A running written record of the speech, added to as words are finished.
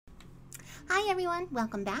Hi everyone,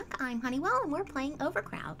 welcome back. I'm Honeywell and we're playing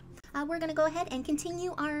Overcrowd. We're going to go ahead and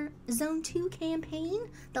continue our Zone 2 campaign.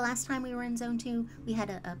 The last time we were in Zone 2, we had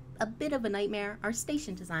a bit of a nightmare. Our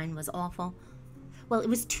station design was awful. Well, it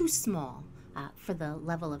was too small for the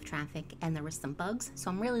level of traffic and there were some bugs.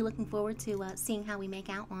 So I'm really looking forward to seeing how we make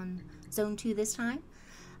out on Zone 2 this time.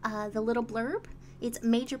 The little blurb, it's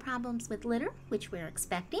major problems with litter, which we're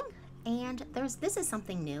expecting. And this is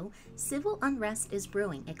something new. Civil unrest is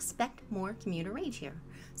brewing. Expect more commuter rage here.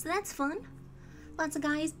 So that's fun. Lots of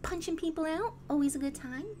guys punching people out. Always a good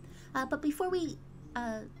time. But before we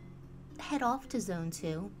head off to Zone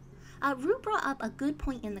 2, Rue brought up a good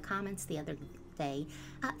point in the comments the other day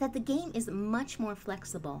that the game is much more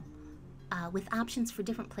flexible with options for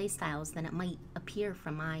different playstyles than it might appear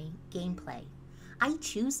from my gameplay. I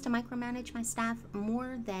choose to micromanage my staff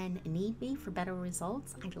more than need be for better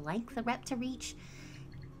results. I'd like the rep to reach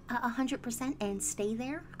 100% and stay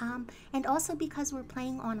there. And also because we're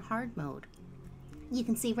playing on hard mode. You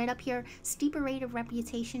can see right up here, steeper rate of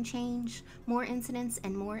reputation change, more incidents,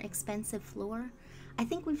 and more expensive floor. I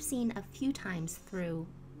think we've seen a few times through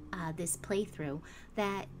this playthrough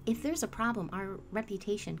that if there's a problem, our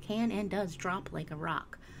reputation can and does drop like a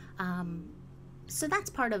rock. So that's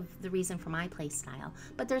part of the reason for my play style.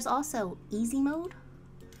 But there's also easy mode,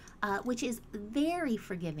 which is very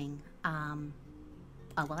forgiving. Oh,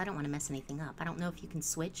 well, I don't want to mess anything up. I don't know if you can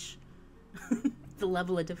switch the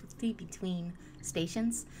level of difficulty between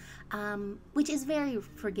stations, which is very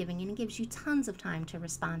forgiving and it gives you tons of time to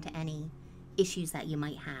respond to any issues that you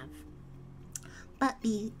might have. But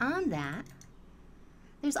beyond that,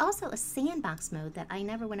 there's also a sandbox mode that I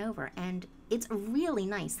never went over, and it's really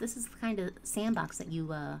nice. This is the kind of sandbox that you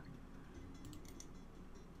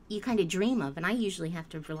kind of dream of, and I usually have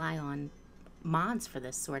to rely on mods for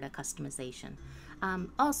this sort of customization.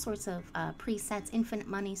 All sorts of presets, infinite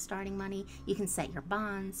money, starting money. You can set your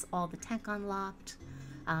bonds, all the tech unlocked,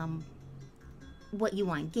 what you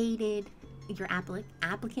want gated, your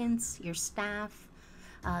applicants, your staff,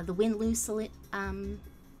 the win-lose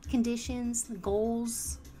conditions,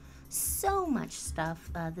 goals, so much stuff.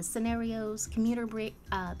 The scenarios, commuter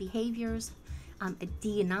behaviors. Do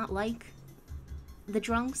you not like the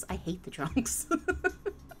drunks? I hate the drunks.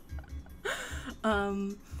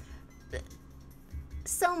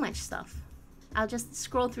 So much stuff. I'll just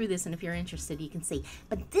scroll through this, and if you're interested, you can see.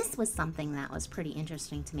 But this was something that was pretty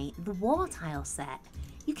interesting to me. The wall tile set.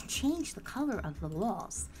 You can change the color of the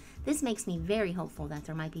walls. This makes me very hopeful that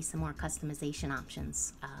there might be some more customization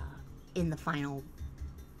options in the final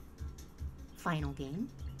game.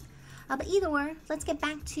 But either way, let's get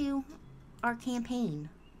back to our campaign.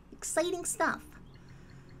 Exciting stuff.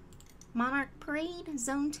 Monarch Parade,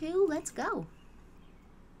 Zone 2, let's go.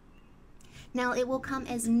 Now, it will come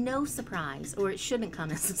as no surprise, or it shouldn't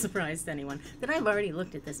come as a surprise to anyone, that I've already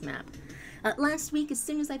looked at this map. Last week, as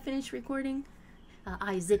soon as I finished recording,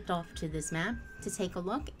 I zipped off to this map to take a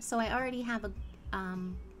look. So I already have I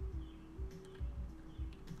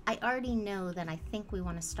already know that I think we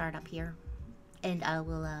want to start up here, and I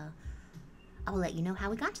will let you know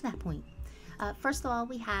how we got to that point. First of all,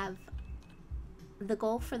 we have the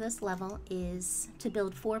goal for this level is to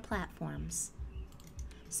build 4 platforms.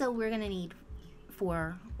 So we're going to need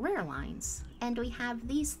 4 rear lines, and we have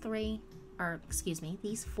these 4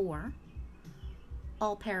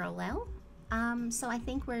 all parallel. So I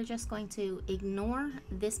think we're just going to ignore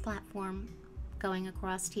this platform going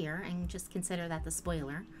across here and just consider that the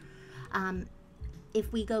spoiler.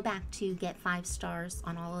 If we go back to get 5 stars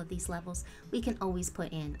on all of these levels, we can always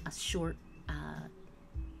put in a short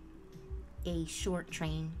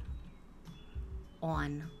train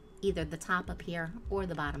on either the top up here or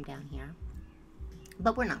the bottom down here.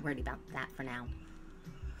 But we're not worried about that for now.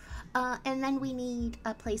 And then we need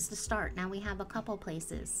a place to start. Now we have a couple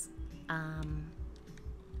places.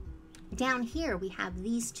 Down here we have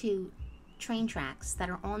these 2 train tracks that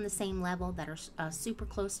are on the same level, that are super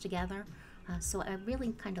close together. So I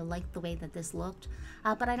really kind of like the way that this looked,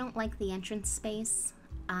 but I don't like the entrance space.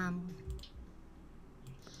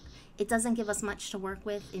 It doesn't give us much to work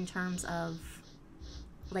with in terms of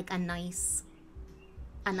like a nice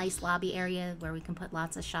lobby area where we can put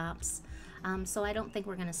lots of shops. So I don't think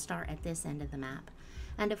we're going to start at this end of the map.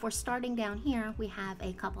 And if we're starting down here, we have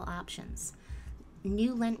a couple options.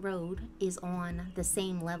 New Lent Road is on the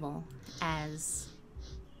same level as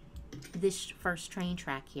this first train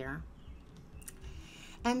track here.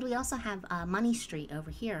 And we also have Money Street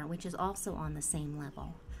over here, which is also on the same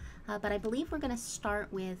level. But I believe we're going to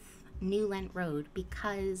start with New Lent Road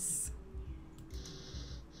because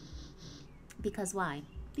why?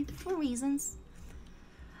 For reasons.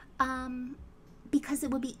 because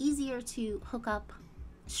it would be easier to hook up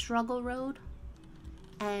Struggle Road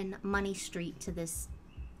and Money Street to this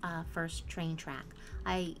first train track.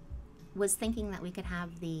 I was thinking that we could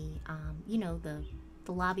have the, you know, the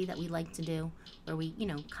lobby that we like to do, where we, you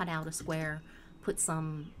know, cut out a square, put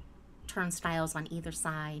some turnstiles on either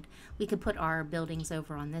side. We could put our buildings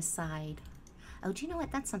over on this side. Oh, do you know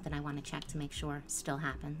what? That's something I want to check to make sure still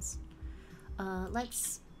happens.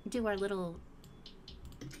 Let's do our little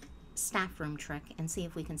staff room trick and see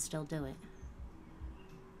if we can still do it.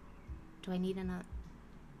 Do I need another?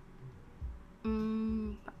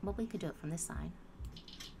 Well, we could do it from this side.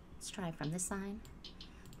 Let's try from this side.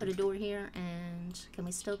 Put a door here, and can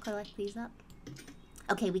we still collect these up?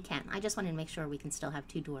 Okay, we can. I just wanted to make sure we can still have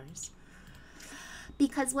 2 doors.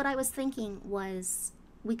 Because what I was thinking was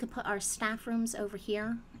we could put our staff rooms over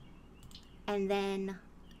here, and then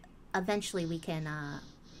eventually we can,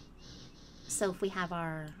 so if we have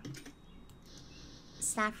our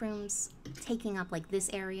staff rooms taking up like this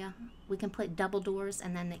area, we can put double doors,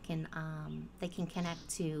 and then they can connect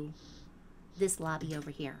to this lobby over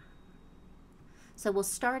here. So we'll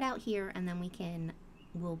start out here, and then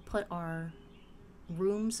we'll put our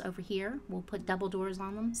rooms over here. We'll put double doors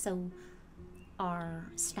on them so our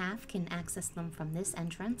staff can access them from this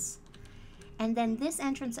entrance. And then this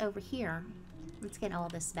entrance over here, let's get all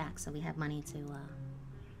this back so we have money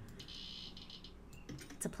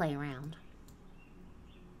to play around.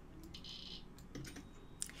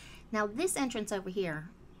 Now this entrance over here,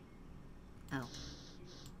 oh,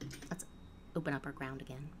 let's open up our ground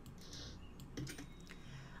again.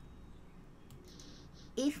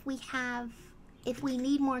 If we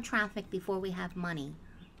need more traffic before we have money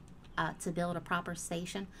to build a proper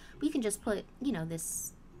station, we can just put, you know,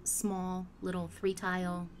 this small little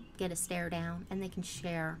 3-tile, get a stair down, and they can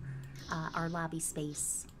share our lobby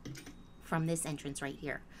space from this entrance right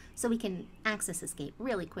here. So we can access this gate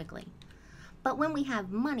really quickly. But when we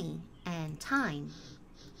have money and time,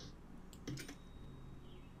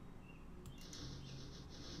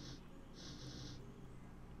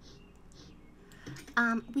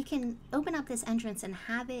 we can open up this entrance and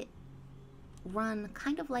have it run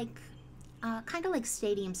kind of like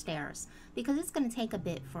stadium stairs, because it's going to take a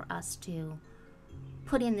bit for us to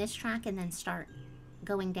put in this track and then start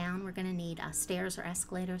going down. We're going to need stairs or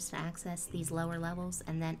escalators to access these lower levels,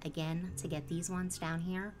 and then again to get these ones down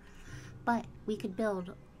here. But we could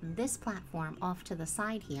build this platform off to the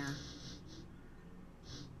side here,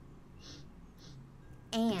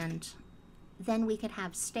 and then we could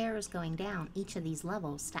have stairs going down each of these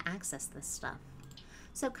levels to access this stuff.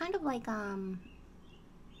 So kind of like a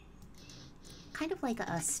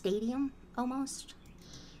stadium almost.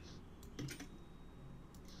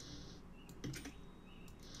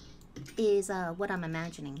 Is what I'm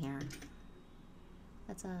imagining here.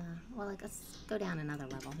 That's well, let's go down another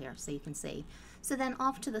level here so you can see. So then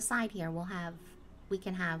off to the side here, we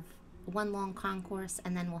can have one long concourse,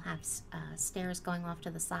 and then we'll have stairs going off to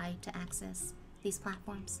the side to access these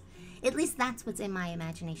platforms. At least that's what's in my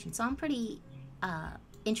imagination. So I'm pretty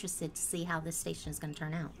interested to see how this station is going to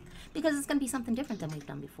turn out, because it's going to be something different than we've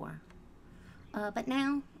done before. But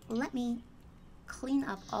now let me clean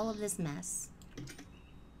up all of this mess,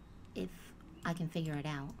 if I can figure it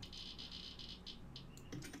out.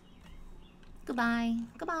 Goodbye.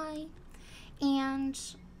 Goodbye. And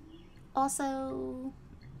also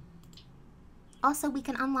we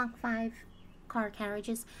can unlock 5 car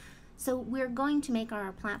carriages. So we're going to make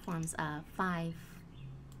our platforms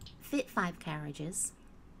fit 5 carriages,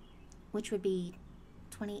 which would be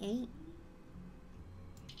 28.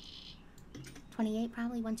 28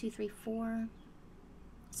 probably. 1, 2, 3, 4.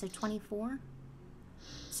 So 24.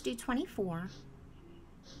 Let's do 24.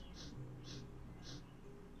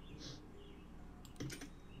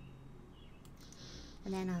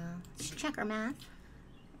 And then let's check our math.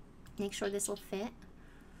 Make sure this will fit.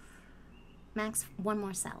 Max 1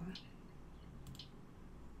 more cell.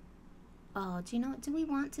 Oh, do you know what do we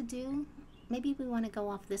want to do? Maybe we want to go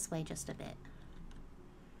off this way just a bit.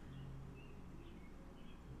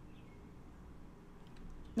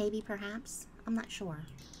 Maybe, perhaps. I'm not sure.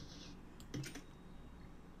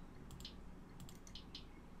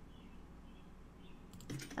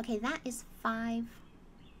 Okay, that is 5.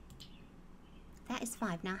 That is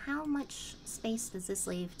 5. Now, how much space does this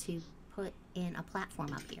leave to put in a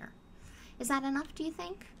platform up here? Is that enough, do you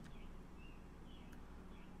think?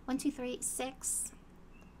 1, 2, 3, 6.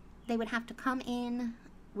 They would have to come in.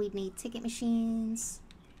 We'd need ticket machines.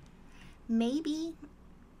 Maybe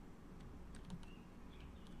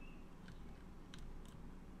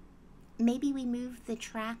we move the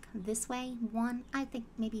track this way. I think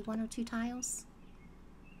maybe 1 or 2 tiles.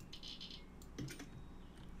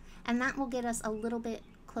 And that will get us a little bit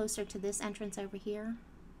closer to this entrance over here.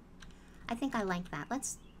 I think I like that.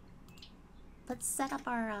 Let's set up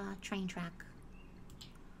our train track.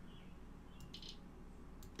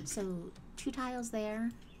 So 2 tiles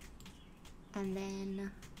there, and then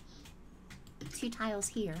 2 tiles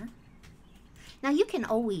here. Now you can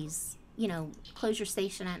always, you know, close your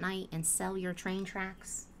station at night and sell your train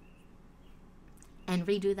tracks and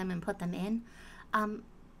redo them and put them in,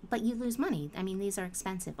 but you lose money. I mean, these are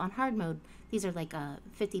expensive. On hard mode, these are like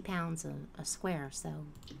 50 pounds a square, so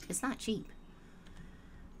it's not cheap,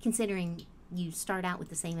 considering you start out with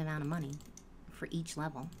the same amount of money for each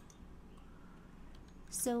level.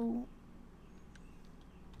 So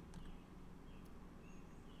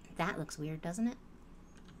that looks weird, doesn't it?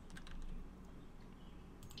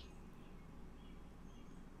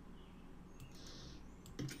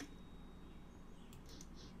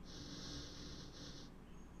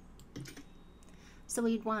 So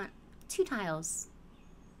we'd want 2 tiles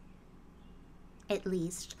at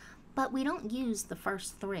least, but we don't use the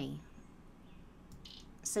first 3.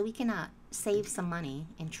 So we can save some money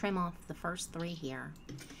and trim off the first 3 here.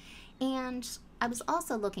 And I was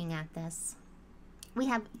also looking at this. We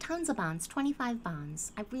have tons of bonds, 25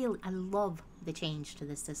 bonds. I love the change to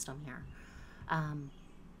this system here.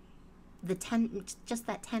 Just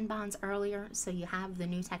that 10 bonds earlier, so you have the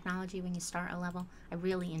new technology when you start a level. I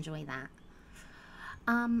really enjoy that.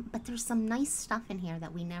 But there's some nice stuff in here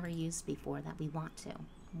that we never used before that we want to.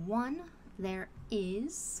 One, there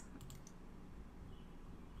is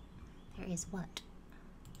what?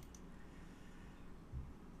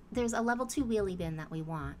 There's a level 2 wheelie bin that we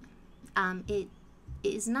want. It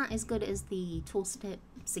is not as good as the tools tip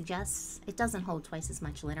suggests. It doesn't hold twice as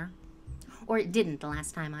much litter. Or it didn't the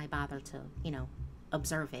last time I bothered to, you know,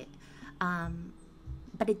 observe it.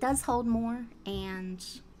 But it does hold more, and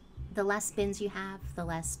the less bins you have, the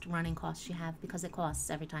less running costs you have, because it costs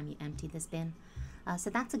every time you empty this bin. So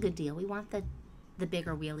that's a good deal. We want the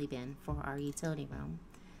bigger wheelie bin for our utility room.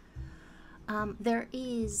 There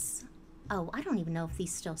is, oh, I don't even know if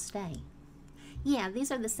these still stay. Yeah,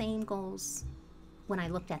 these are the same goals when I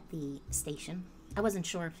looked at the station. I wasn't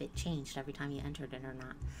sure if it changed every time you entered it or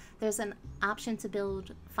not. There's an option to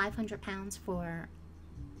build 500 pounds for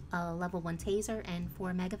a level 1 taser and for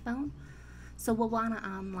a megaphone. So we'll want to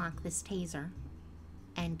unlock this taser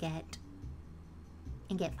and get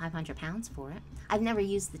 500 pounds for it. I've never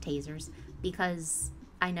used the tasers because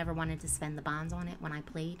I never wanted to spend the bonds on it when I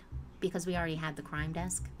played, because we already had the crime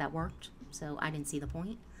desk that worked, so I didn't see the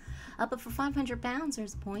point. But for 500 pounds,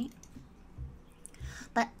 there's a point.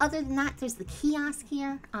 But other than that, there's the kiosk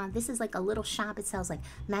here. This is like a little shop. It sells like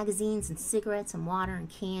magazines and cigarettes and water and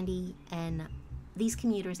candy, and these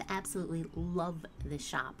commuters absolutely love this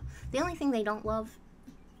shop. The only thing they don't love,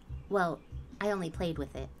 well, I only played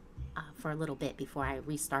with it for a little bit before I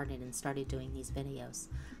restarted and started doing these videos.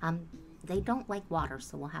 They don't like water,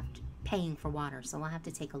 so we'll have to, paying for water, so we'll have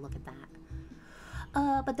to take a look at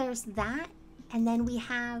that. But there's that, and then we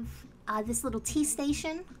have this little tea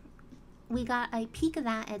station. We got a peek of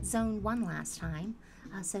that at Zone 1 last time,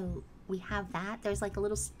 so we have that. There's like a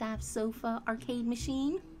little staff sofa arcade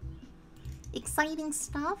machine. Exciting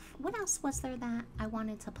stuff. What else was there that I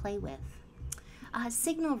wanted to play with?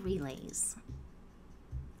 Signal relays.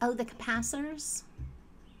 Oh, the capacitors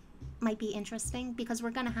might be interesting, because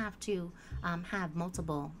we're going to have to have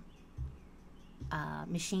multiple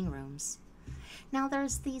machine rooms. Now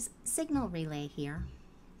there's these signal relay here.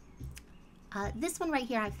 This one right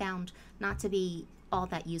here I found not to be all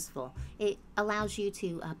that useful. It allows you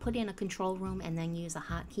to put in a control room and then use a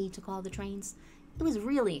hotkey to call the trains. It was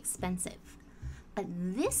really expensive. But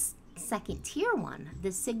this second tier one,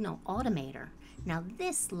 the signal automator, now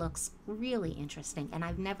this looks really interesting, and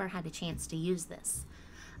I've never had a chance to use this.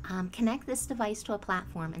 Connect this device to a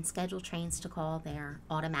platform and schedule trains to call there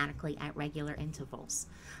automatically at regular intervals.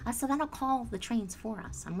 So that'll call the trains for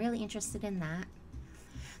us. I'm really interested in that.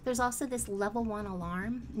 There's also this level 1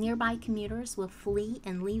 alarm. Nearby commuters will flee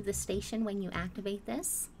and leave the station when you activate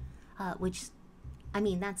this, which, I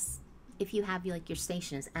mean, that's if you have like your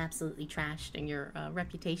station is absolutely trashed and your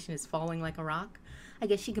reputation is falling like a rock. I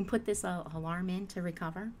guess you can put this alarm in to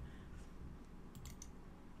recover.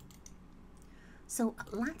 So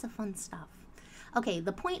lots of fun stuff. Okay,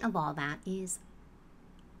 the point of all that is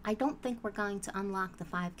I don't think we're going to unlock the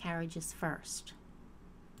 5 carriages first.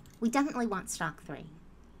 We definitely want stock 3.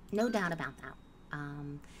 No doubt about that.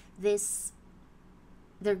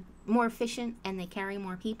 They're more efficient and they carry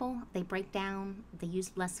more people. They break down, they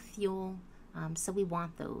use less fuel, so we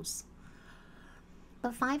want those.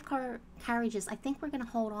 But 5 carriages, I think we're going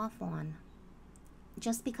to hold off on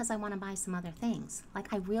just because I want to buy some other things.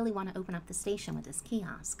 Like I really want to open up the station with this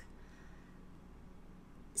kiosk.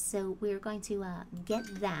 So we're going to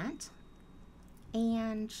get that,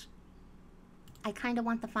 and I kind of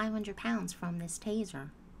want the 500 pounds from this taser.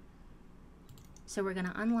 So we're going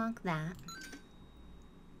to unlock that.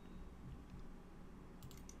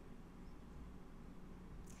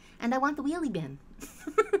 And I want the wheelie bin.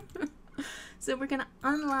 So we're going to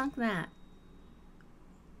unlock that.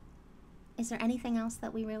 Is there anything else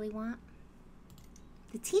that we really want?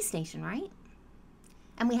 The tea station, right?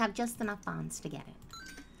 And we have just enough bonds to get it.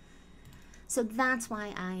 So that's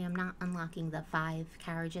why I am not unlocking the 5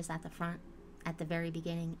 carriages at the front at the very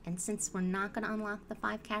beginning. And since we're not going to unlock the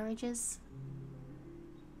 5 carriages,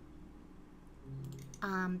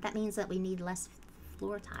 that means that we need less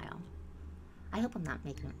floor tile. I hope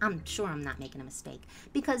I'm sure I'm not making a mistake,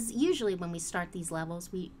 because usually when we start these levels,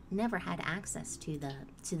 we never had access to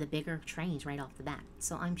the bigger trains right off the bat.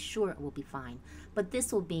 So I'm sure it will be fine. But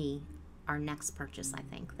this will be our next purchase, I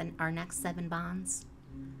think. Then our next 7 bonds,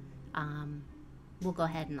 we'll go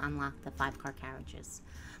ahead and unlock the 5-car carriages.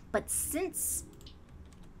 But since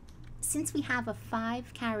we have a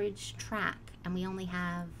 5-carriage track and we only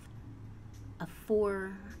have a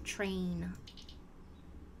 4-train,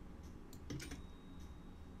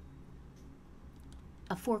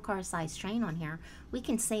 a 4-car size train on here, we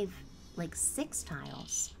can save like 6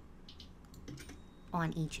 tiles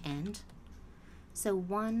on each end. So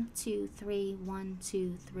 1, 2, 3, 1,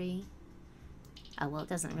 2, 3. Oh, well, it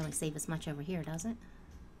doesn't really save us much over here, does it?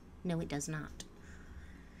 No, it does not.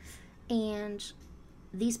 And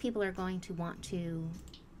these people are going to want to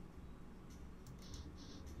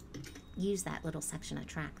use that little section of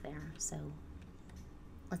track there. So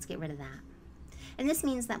let's get rid of that. And this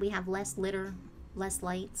means that we have less litter, less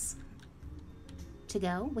lights to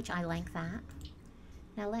go, which I like that.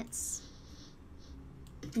 Now let's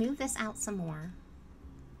move this out some more.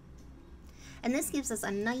 And this gives us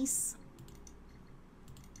a nice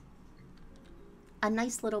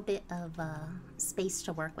little bit of space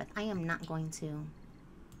to work with. I am not going to...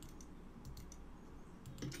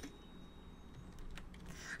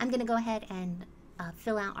 I'm going to go ahead and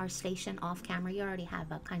fill out our station off camera. You already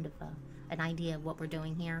have a kind of an idea of what we're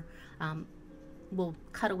doing here. We'll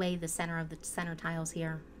cut away the center tiles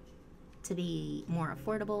here to be more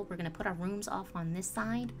affordable. We're going to put our rooms off on this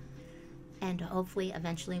side, and hopefully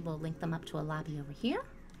eventually we'll link them up to a lobby over here.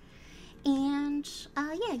 And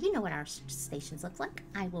yeah, you know what our stations look like.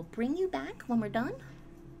 I will bring you back when we're done.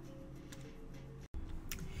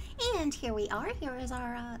 And here we are. Here is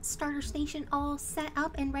our starter station all set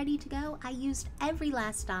up and ready to go. I used every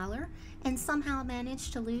last dollar and somehow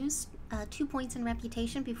managed to lose 2 points in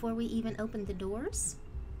reputation before we even opened the doors.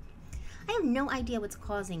 I have no idea what's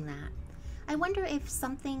causing that. I wonder if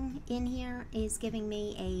something in here is giving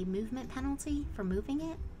me a movement penalty for moving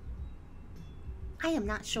it. I am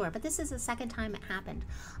not sure, but this is the second time it happened.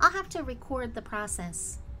 I'll have to record the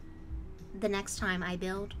process the next time I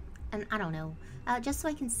build, and I don't know, just so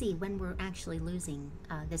I can see when we're actually losing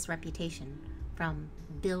this reputation from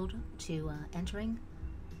build to entering.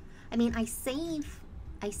 I mean, I save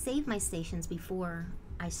my stations before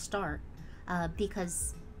I start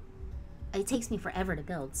because it takes me forever to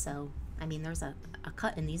build. So, I mean, there's a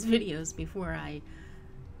cut in these videos before I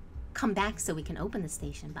come back so we can open the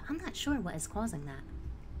station, but I'm not sure what is causing that.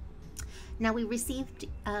 Now, we received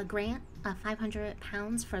a grant of 500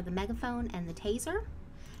 pounds for the megaphone and the taser,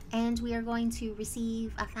 and we are going to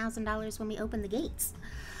receive $1,000 when we open the gates.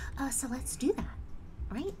 So let's do that,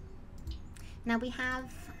 right? Now we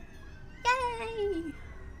have, yay!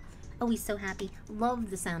 Oh, he's so happy. Love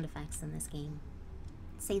the sound effects in this game.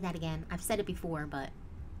 Say that again. I've said it before, but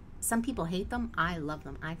some people hate them. I love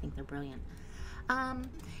them. I think they're brilliant.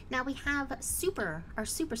 Now we have our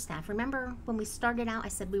super staff. Remember when we started out, I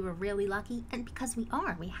said we were really lucky, and because we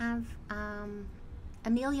are. We have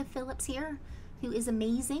Amelia Phillips here, who is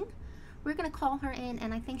amazing. We're going to call her in,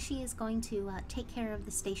 and I think she is going to take care of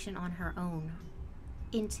the station on her own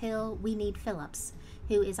until we need Phillips,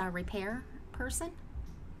 who is our repair person.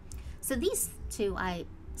 So these two, I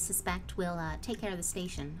suspect, will take care of the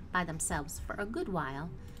station by themselves for a good while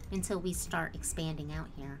until we start expanding out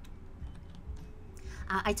here.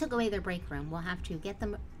 I took away their break room. We'll have to get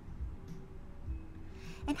them.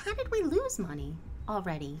 And how did we lose money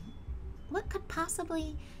already? What could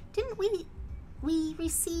possibly... Didn't we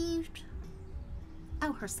received...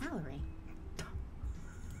 Oh, her salary.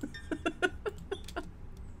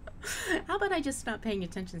 How about I just stop paying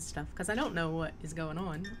attention to stuff? Because I don't know what is going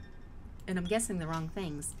on. And I'm guessing the wrong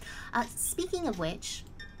things. Speaking of which...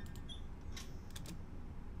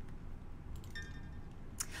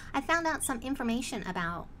 I found out some information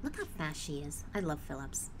about, look how fast she is. I love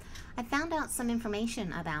Phillips. I found out some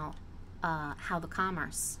information about how the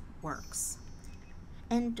commerce works.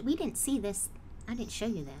 And we didn't see this. I didn't show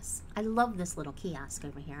you this. I love this little kiosk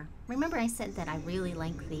over here. Remember I said that I really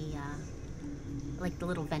like the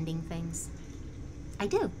little vending things? I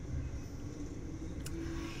do.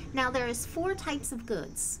 Now there's 4 types of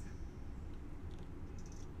goods.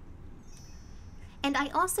 And I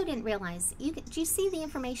also didn't realize, do you see the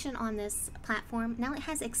information on this platform? Now it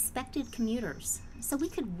has expected commuters. So we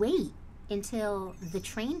could wait until the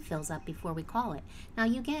train fills up before we call it. Now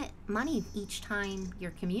you get money each time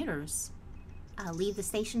your commuters leave the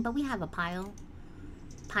station, but we have a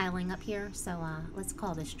piling up here. So let's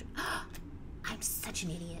call this. I'm such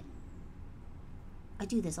an idiot. I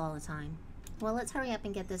do this all the time. Well, let's hurry up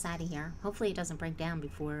and get this out of here. Hopefully it doesn't break down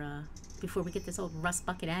before we get this old rust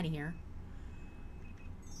bucket out of here.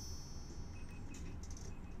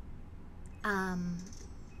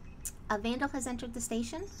 A vandal has entered the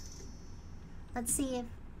station. Let's see if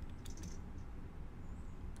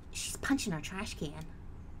she's punching our trash can.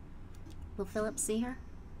 Will Phillips see her?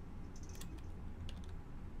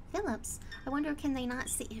 Phillips? I wonder, can they not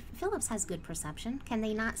see? If Phillips has good perception. Can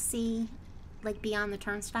they not see, like, beyond the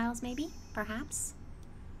turnstiles, maybe? Perhaps?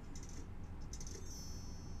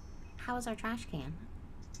 How is our trash can?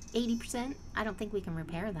 80%? I don't think we can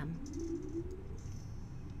repair them.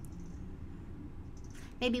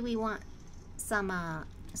 Maybe we want some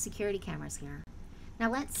security cameras here.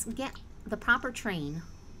 Now let's get the proper train.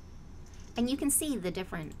 And you can see the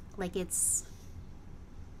different, like it's...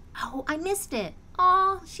 Oh, I missed it.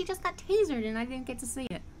 Oh, she just got tasered and I didn't get to see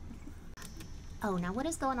it. Oh, now what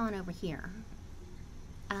is going on over here?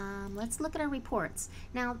 Let's look at our reports.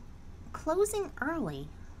 Now, closing early.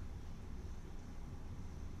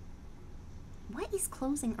 What is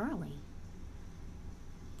closing early?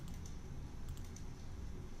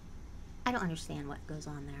 I don't understand what goes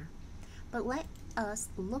on there. But let us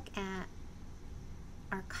look at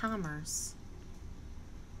our commerce.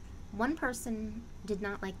 One person did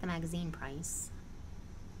not like the magazine price.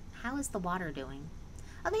 How is the water doing?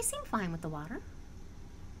 Oh, they seem fine with the water.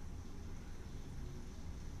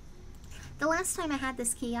 The last time I had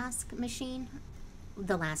this kiosk machine,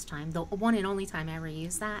 the one and only time I ever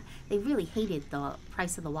used that, they really hated the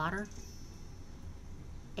price of the water.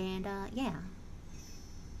 And yeah.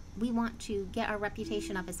 We want to get our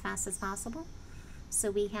reputation up as fast as possible.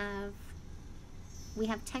 So we have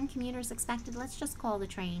 10 commuters expected. Let's just call the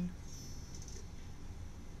train.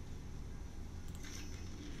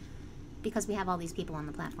 Because we have all these people on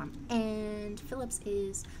the platform. And Phillips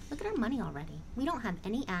is, look at our money already. We don't have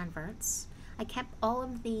any adverts. I kept all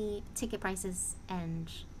of the ticket prices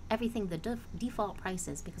and everything the default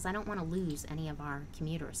prices because I don't want to lose any of our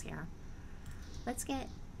commuters here. Let's get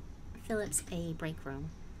Phillips a break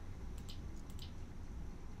room.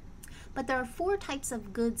 But there are 4 types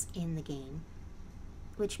of goods in the game,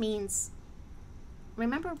 which means,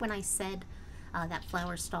 remember when I said that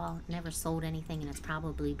flower stall never sold anything, and it's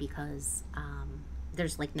probably because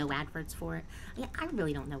there's like no adverts for it? Yeah, I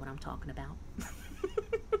really don't know what I'm talking about.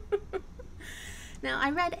 Now,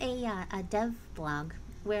 I read a dev blog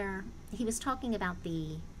where he was talking about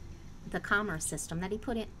the commerce system that he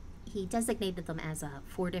put in. He designated them as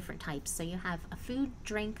 4 different types. So you have a food,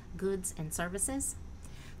 drink, goods, and services.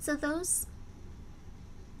 So those,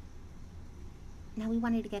 now we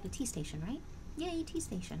wanted to get a tea station, right? Yay, tea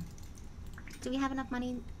station. Do we have enough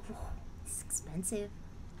money? Ooh, it's expensive.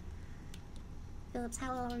 Phillips,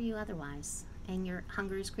 how are you otherwise? And your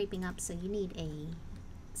hunger is creeping up, so you need a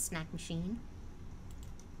snack machine.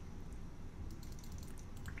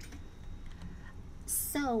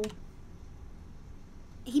 So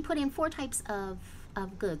he put in 4 types of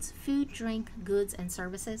goods: food, drink, goods, and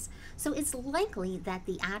services. So it's likely that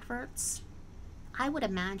the adverts, I would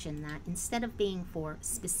imagine that instead of being for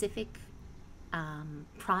specific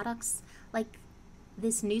products, like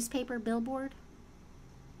this newspaper billboard.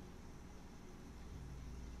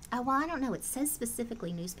 Oh, well, I don't know. It says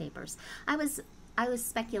specifically newspapers. I was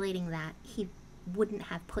speculating that he wouldn't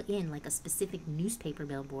have put in like a specific newspaper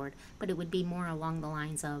billboard, but it would be more along the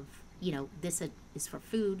lines of, you know, this is for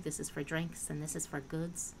food, this is for drinks, and this is for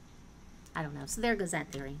goods. I don't know. So there goes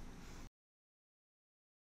that theory.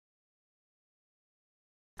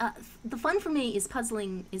 The fun for me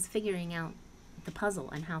is figuring out the puzzle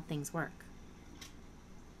and how things work.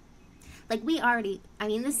 Like we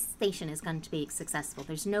this station is going to be successful.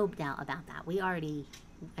 There's no doubt about that. We have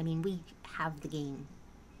the game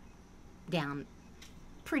down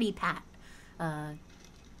pretty pat.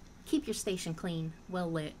 Keep your station clean, well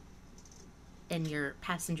lit, and your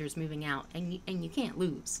passengers moving out, and you can't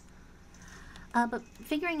lose. But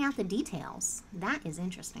figuring out the details, that is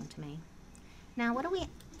interesting to me. Now, what do we...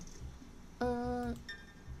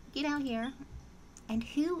 get out here. And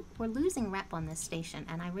we're losing rep on this station,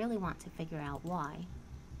 and I really want to figure out why.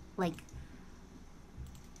 Like,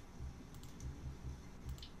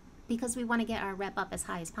 because we want to get our rep up as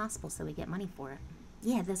high as possible so we get money for it.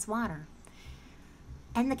 Yeah, this water.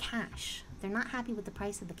 And the cash. They're not happy with the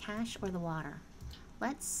price of the cash or the water.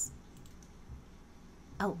 Let's...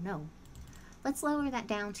 Oh, no. Let's lower that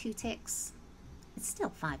down 2 ticks. It's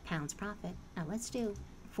still £5 profit. Now let's do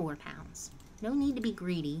 £4. No need to be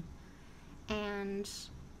greedy. And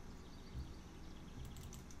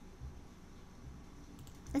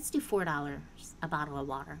let's do $4 a bottle of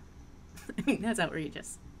water. I mean, that's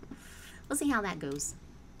outrageous. We'll see how that goes.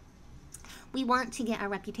 We want to get our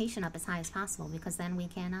reputation up as high as possible because then we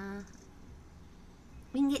can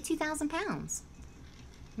get 2,000 pounds.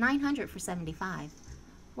 900 for 75.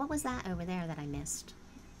 What was that over there that I missed?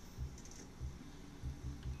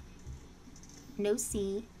 No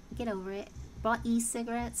C. Get over it. Bought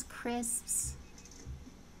e-cigarettes, crisps.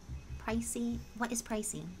 Pricey. What is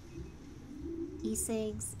pricey?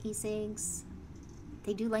 E-cigs, e-cigs.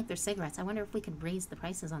 They do like their cigarettes. I wonder if we could raise the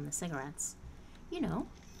prices on the cigarettes. You know.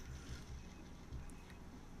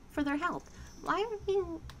 For their help. Why are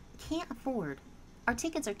you... Can't afford. Our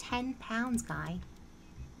tickets are £10, guy.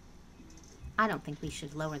 I don't think we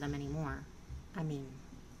should lower them anymore. I mean...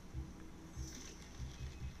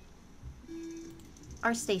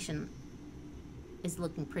 Our station is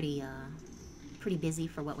looking pretty busy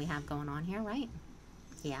for what we have going on here, right?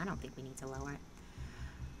 Yeah, I don't think we need to lower it.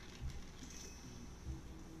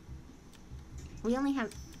 We only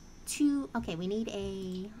have 2... Okay, we need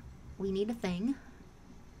a thing.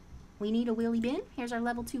 We need a wheelie bin. Here's our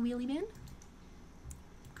level 2 wheelie bin.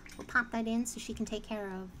 We'll pop that in so she can take care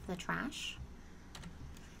of the trash.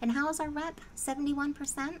 And how is our rep?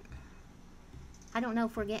 71%? I don't know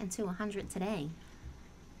if we're getting to 100 today.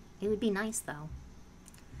 It would be nice, though.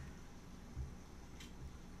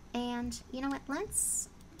 And, you know what, let's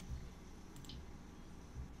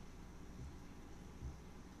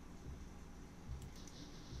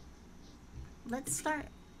start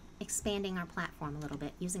expanding our platform a little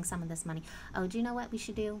bit, using some of this money. Oh, do you know what we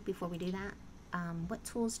should do before we do that? What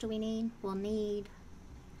tools do we need? We'll need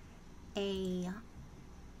a...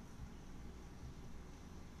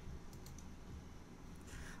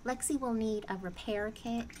 Lexi will need a repair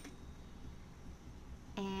kit,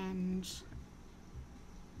 and...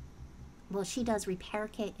 Well, she does repair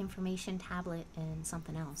kit, information tablet, and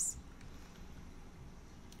something else.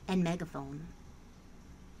 And megaphone.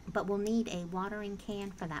 But we'll need a watering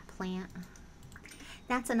can for that plant.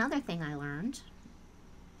 That's another thing I learned.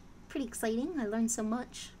 Pretty exciting. I learned so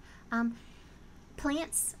much.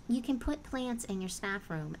 Plants, you can put plants in your staff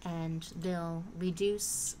room and they'll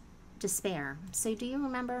reduce despair. So do you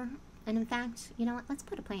remember? And in fact, you know what? Let's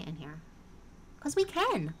put a plant in here. Because we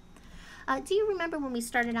can. Do you remember when we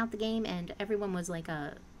started out the game and everyone was like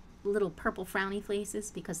a little purple frowny faces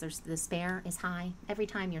because their despair is high? Every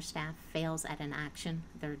time your staff fails at an action,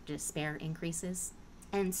 their despair increases.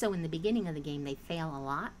 And so in the beginning of the game, they fail a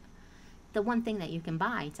lot. The one thing that you can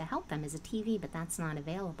buy to help them is a TV, but that's not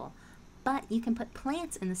available. But you can put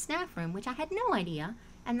plants in the staff room, which I had no idea,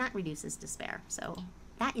 and that reduces despair. So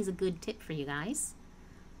that is a good tip for you guys.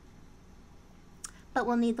 But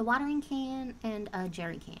we'll need the watering can and a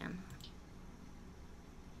jerry can.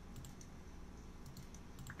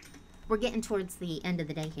 We're getting towards the end of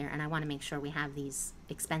the day here, and I want to make sure we have these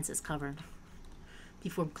expenses covered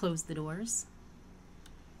before we close the doors.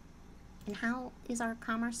 And how is our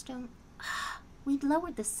commerce doing? We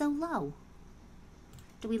lowered this so low.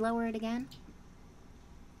 Do we lower it again?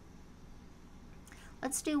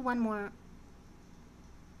 Let's do one more.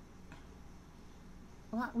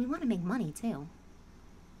 Well, we want to make money too.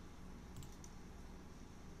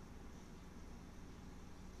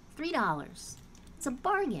 $3. It's a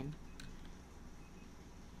bargain.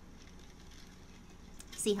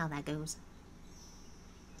 See how that goes.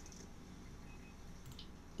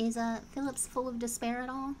 Is Phillips full of despair at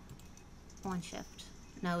all? On shift.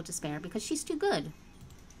 No despair because she's too good.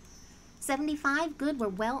 75, good. We're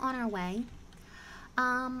well on our way.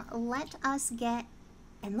 Let us get...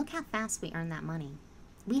 And look how fast we earn that money.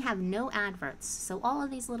 We have no adverts. So all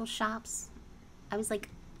of these little shops, I was like...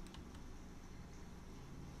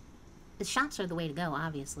 The shops are the way to go,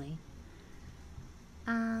 obviously.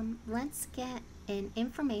 Let's get an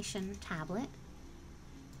information tablet.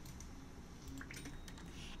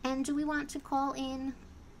 And do we want to call in...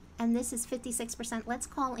 And this is 56%. Let's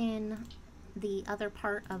call in the other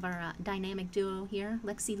part of our dynamic duo here,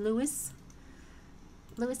 Lexi Lewis.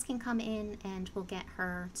 Lewis can come in and we'll get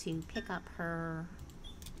her to pick up her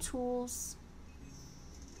tools.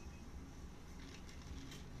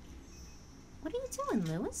 What are you doing,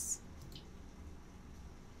 Lewis?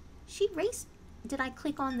 She raced. Did I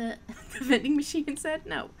click on the vending machine instead?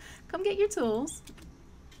 No. Come get your tools.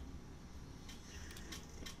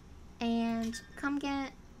 And come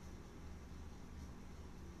get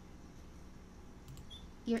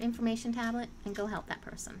your information tablet and go help that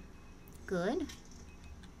person. Good.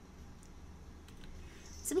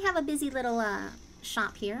 So we have a busy little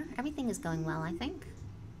shop here. Everything is going well, I think.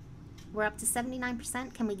 We're up to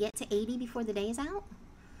 79%. Can we get to 80 before the day is out?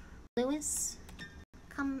 Lewis,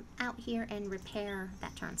 come out here and repair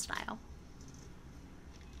that turnstile.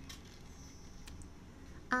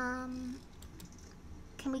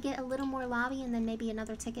 Can we get a little more lobby and then maybe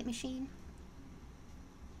another ticket machine?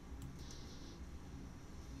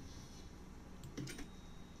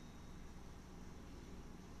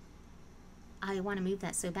 I want to move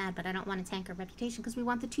that so bad, but I don't want to tank our reputation because we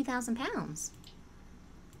want the 2,000 pounds.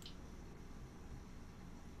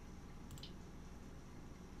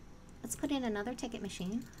 Let's put in another ticket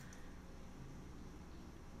machine.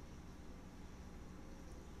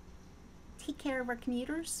 Take care of our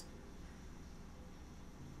commuters.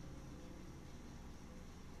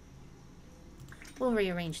 We'll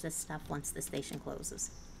rearrange this stuff once the station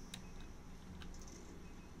closes.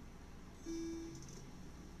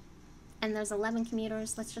 And there's 11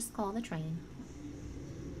 commuters. Let's just call the train.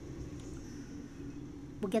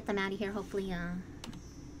 We'll get them out of here. Hopefully,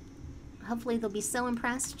 hopefully they'll be so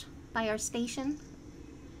impressed by our station.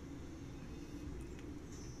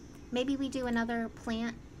 Maybe we do another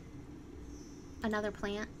plant. Another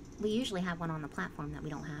plant. We usually have one on the platform that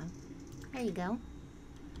we don't have. There you go.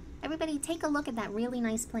 Everybody take a look at that really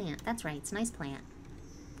nice plant. That's right, it's a nice plant.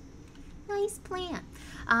 Nice plant.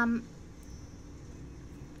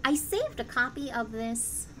 I saved a copy of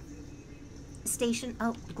this station.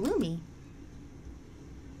 Oh, gloomy.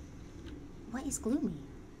 What is gloomy?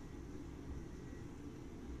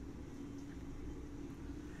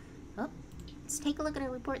 Oh, let's take a look at our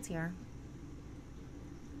reports here.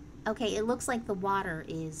 Okay, it looks like the water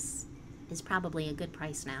is probably a good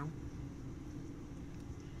price now.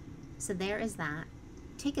 So there is that.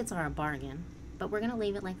 Tickets are a bargain, but we're going to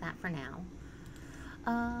leave it like that for now.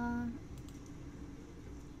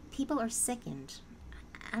 People are sickened.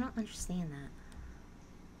 I don't understand that.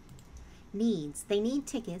 Needs. They need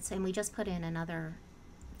tickets, and we just put in another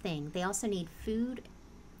thing. They also need food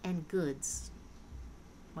and goods.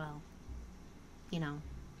 Well, you know,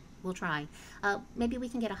 we'll try. Maybe we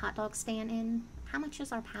can get a hot dog stand in. How much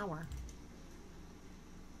is our power?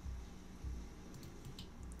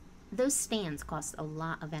 Those stands cost a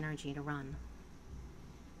lot of energy to run.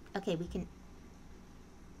 Okay, we can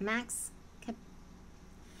max.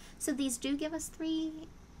 So these do give us 3.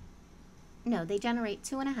 No, they generate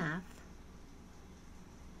 2.5.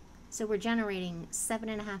 So we're generating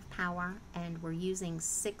 7.5 power, and we're using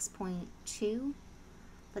 6.2.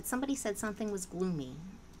 But somebody said something was gloomy,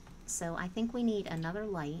 so I think we need another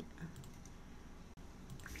light.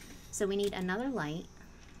 So we need another light.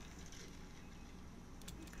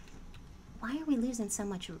 Why are we losing so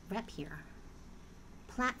much rep here?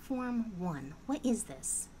 Platform 1. What is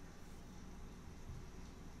this?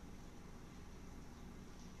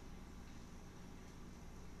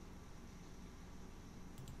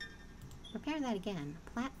 Repair that again.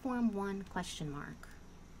 Platform 1 question mark.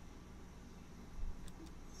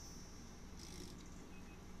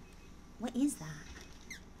 What is that?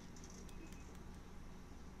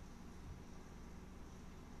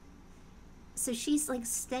 So she's like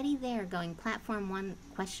steady there going platform 1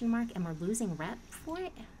 question mark, and we're losing rep for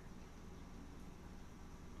it?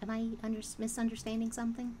 Am I misunderstanding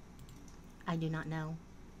something? I do not know.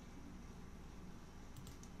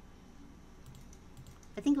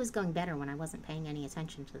 I think it was going better when I wasn't paying any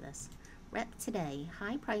attention to this. Rep today.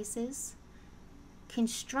 High prices.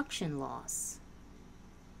 Construction loss.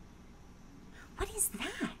 What is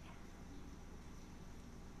that?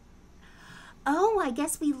 Oh, I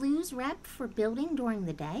guess we lose rep for building during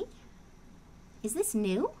the day? Is this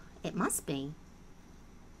new? It must be.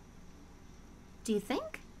 Do you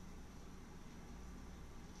think?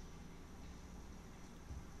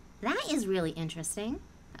 That is really interesting.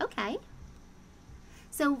 Okay.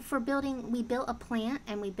 So for building, we built a plant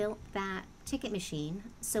and we built that ticket machine.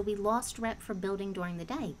 So we lost rep for building during the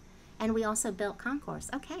day. And we also built concourse.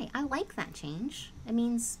 Okay, I like that change. It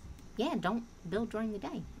means, yeah, don't build during the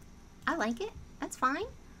day. I like it. That's fine.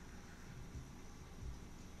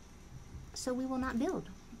 So we will not build.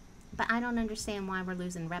 But I don't understand why we're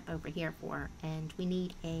losing rep over here for, and we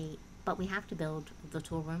need a, but we have to build the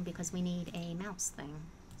tool room because we need a mouse thing.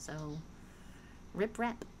 So, rip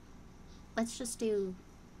rep. Let's just do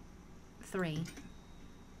 3.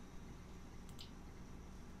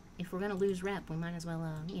 If we're gonna lose rep, we might as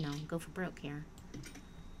well, you know, go for broke here.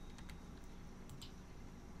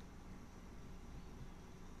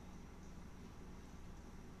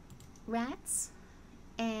 Rats,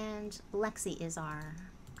 and Lexi is our,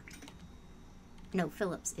 no,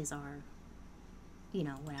 Phillips is our, you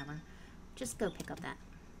know, whatever. Just go pick up that.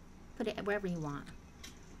 Put it wherever you want.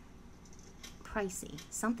 Pricey.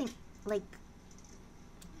 Something, like,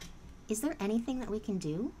 is there anything that we can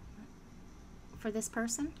do for this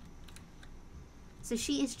person? So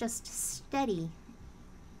she is just steady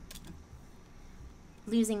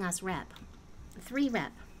losing us rep. 3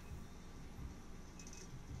 rep.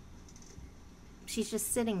 She's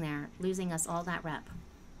just sitting there losing us all that rep.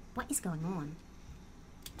 What is going on?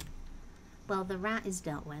 Well, the rat is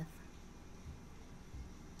dealt with.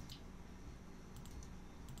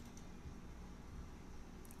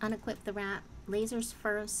 Unequip the rat. Lasers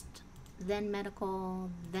first, then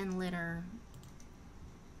medical, then litter.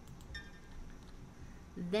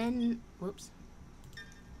 Then, whoops.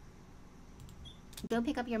 Go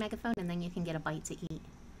pick up your megaphone and then you can get a bite to eat.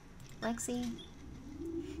 Lexi,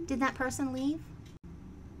 did that person leave?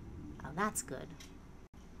 Oh, that's good.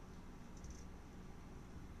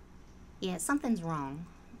 Yeah, something's wrong.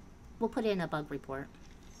 We'll put in a bug report.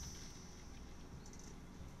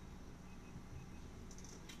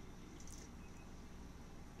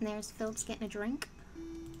 And there's Phillips getting a drink.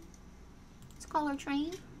 Let's call her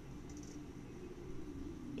Train.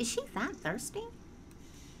 Is she that thirsty?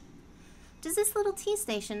 Does this little tea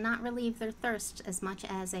station not relieve their thirst as much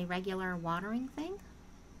as a regular watering thing?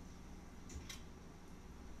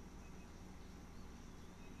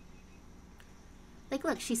 Like,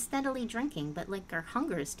 look, she's steadily drinking, but, like, her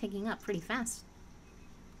hunger is ticking up pretty fast.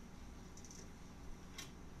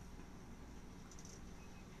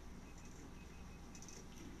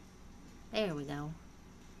 There we go.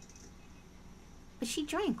 But she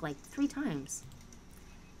drank, like, 3 times.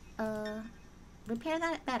 Repair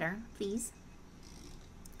that better, please.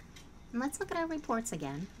 And let's look at our reports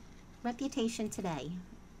again. Reputation today.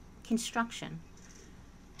 Construction.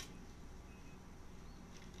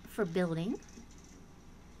 For building.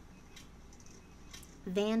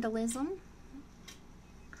 Vandalism.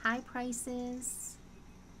 High prices.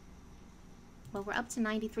 Well, we're up to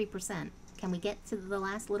 93%. Can we get to the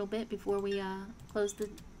last little bit before we close the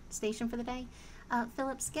station for the day?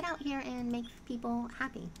 Phillips, get out here and make people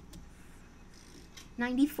happy.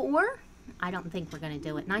 94? I don't think we're going to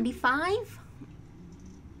do it. 95?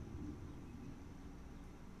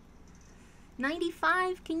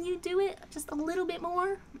 95? Can you do it just a little bit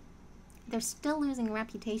more? They're still losing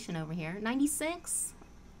reputation over here. 96?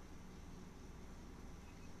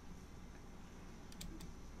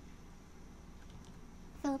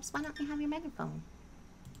 Phillips, why don't you have your megaphone?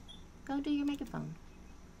 Go do your megaphone.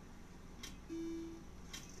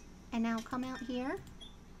 And now come out here.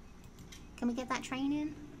 Can we get that train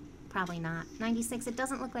in? Probably not. 96. It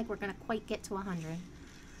doesn't look like we're going to quite get to 100.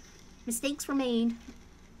 Mistakes were made.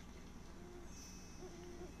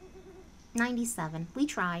 97. We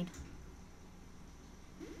tried.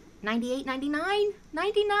 98, 99,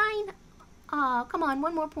 99. Aw, come on,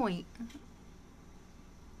 one more point.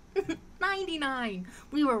 99.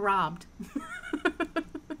 We were robbed.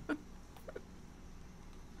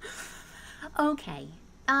 Okay.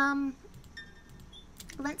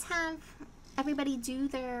 Let's have everybody do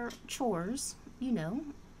their chores, you know.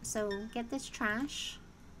 So get this trash.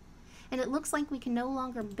 And it looks like we can no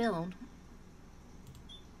longer build.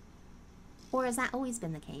 Or has that always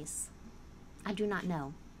been the case? I do not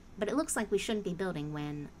know. But it looks like we shouldn't be building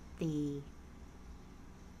when the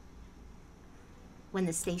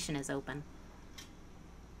station is open.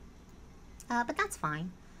 But that's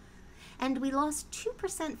fine. And we lost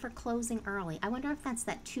 2% for closing early. I wonder if that's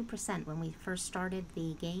that 2% when we first started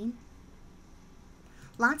the game.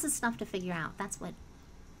 Lots of stuff to figure out. That's what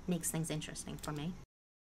makes things interesting for me.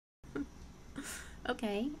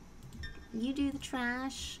 Okay. You do the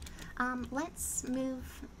trash. Let's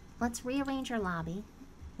rearrange our lobby.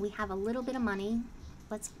 We have a little bit of money.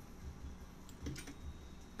 Let's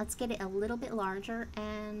get it a little bit larger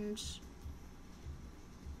and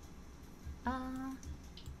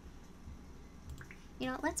you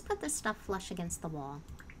know, let's put this stuff flush against the wall.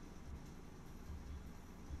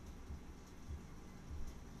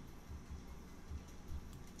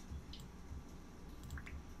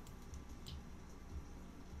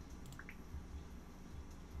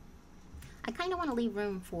 I kind of want to leave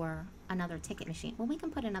room for another ticket machine. Well, we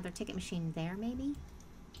can put another ticket machine there, maybe.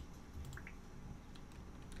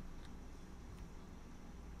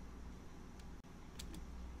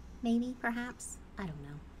 Maybe, perhaps. I don't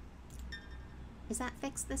know. Is that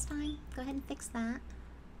fixed this time? Go ahead and fix that.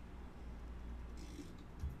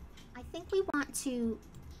 I think we want to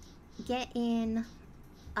get in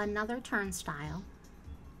another turnstile.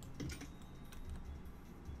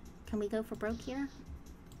 Can we go for broke here?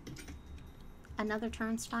 Another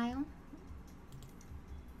turnstile.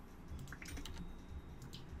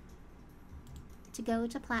 To go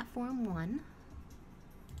to platform 1.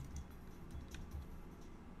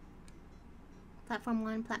 Platform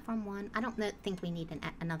 1, platform 1. I don't think we need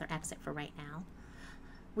another exit for right now.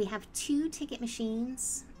 We have 2 ticket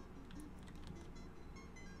machines.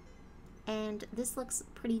 And this looks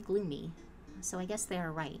pretty gloomy. So I guess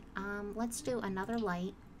they're right. Let's do another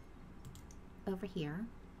light over here.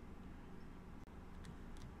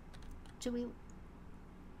 Do we...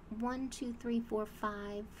 1, 2, 3, 4,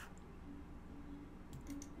 5.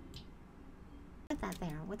 Put that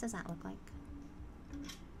there. What does that look like?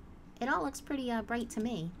 It all looks pretty bright to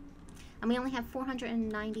me. And we only have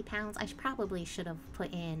 490 pounds. I probably should have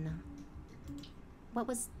put in...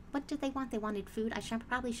 What did they want? They wanted food?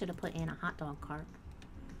 Probably should have put in a hot dog cart.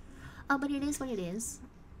 Oh, but it is what it is.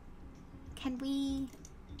 Can we...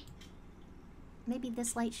 Maybe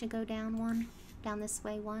this light should go down one? Down this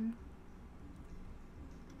way one?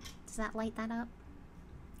 Does that light that up?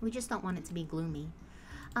 We just don't want it to be gloomy.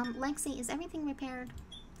 Lexi, is everything repaired?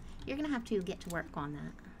 You're gonna have to get to work on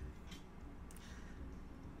that.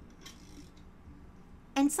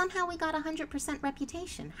 And somehow we got 100%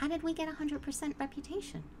 reputation. How did we get 100%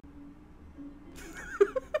 reputation?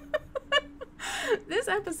 This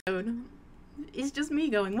episode is just me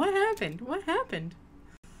going, what happened? What happened?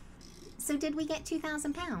 So did we get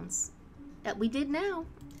 2,000 pounds? We did now.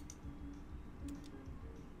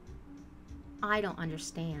 I don't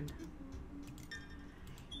understand.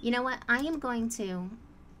 You know what? I am going to...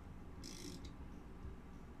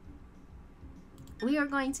 We are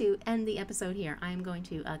going to end the episode here. I am going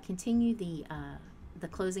to continue the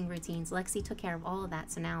closing routines. Lexi took care of all of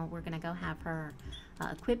that, so now we're going to go have her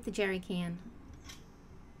equip the jerry can.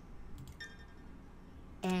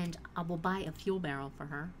 And I will buy a fuel barrel for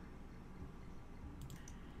her,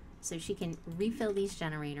 so she can refill these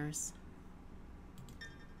generators.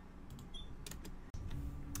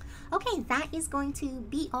 Okay, that is going to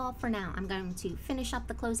be all for now. I'm going to finish up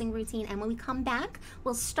the closing routine, and when we come back,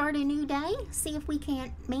 we'll start a new day, see if we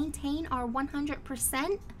can maintain our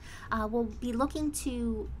 100%. We'll be looking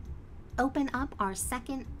to open up our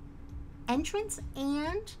second entrance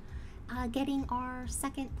and getting our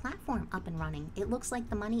second platform up and running. It looks like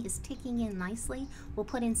the money is ticking in nicely. We'll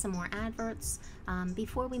put in some more adverts.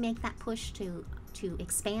 Before we make that push to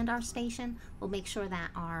expand our station, we'll make sure that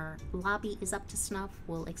our lobby is up to snuff.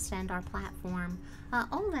 We'll extend our platform,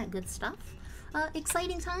 all that good stuff.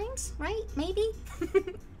 Exciting times, right? Maybe?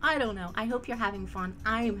 I don't know. I hope you're having fun.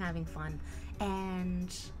 I am having fun.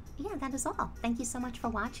 And yeah, that is all. Thank you so much for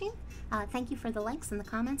watching. Thank you for the likes and the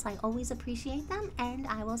comments. I always appreciate them, and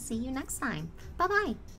I will see you next time. Bye-bye.